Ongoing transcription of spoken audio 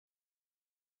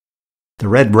The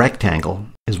red rectangle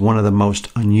is one of the most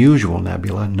unusual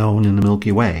nebula known in the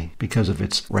Milky Way because of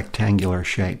its rectangular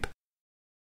shape.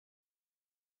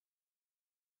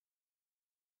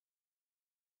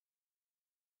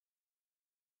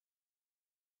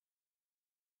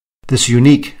 This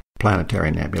unique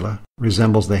planetary nebula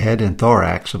resembles the head and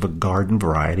thorax of a garden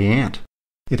variety ant.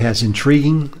 It has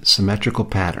intriguing symmetrical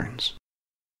patterns.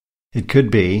 It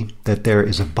could be that there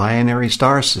is a binary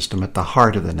star system at the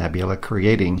heart of the nebula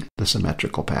creating the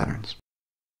symmetrical patterns.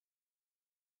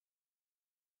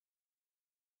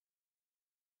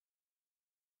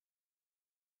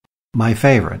 My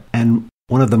favorite, and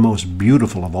one of the most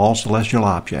beautiful of all celestial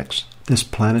objects, this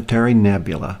planetary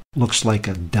nebula looks like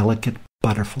a delicate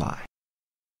butterfly.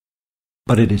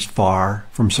 But it is far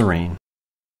from serene.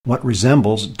 What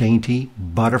resembles dainty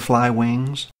butterfly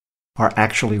wings are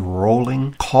actually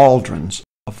rolling cauldrons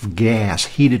of gas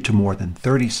heated to more than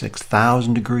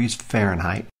 36,000 degrees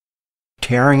Fahrenheit,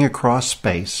 tearing across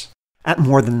space at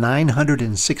more than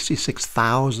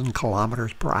 966,000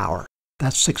 kilometers per hour.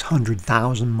 That's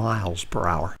 600,000 miles per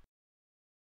hour.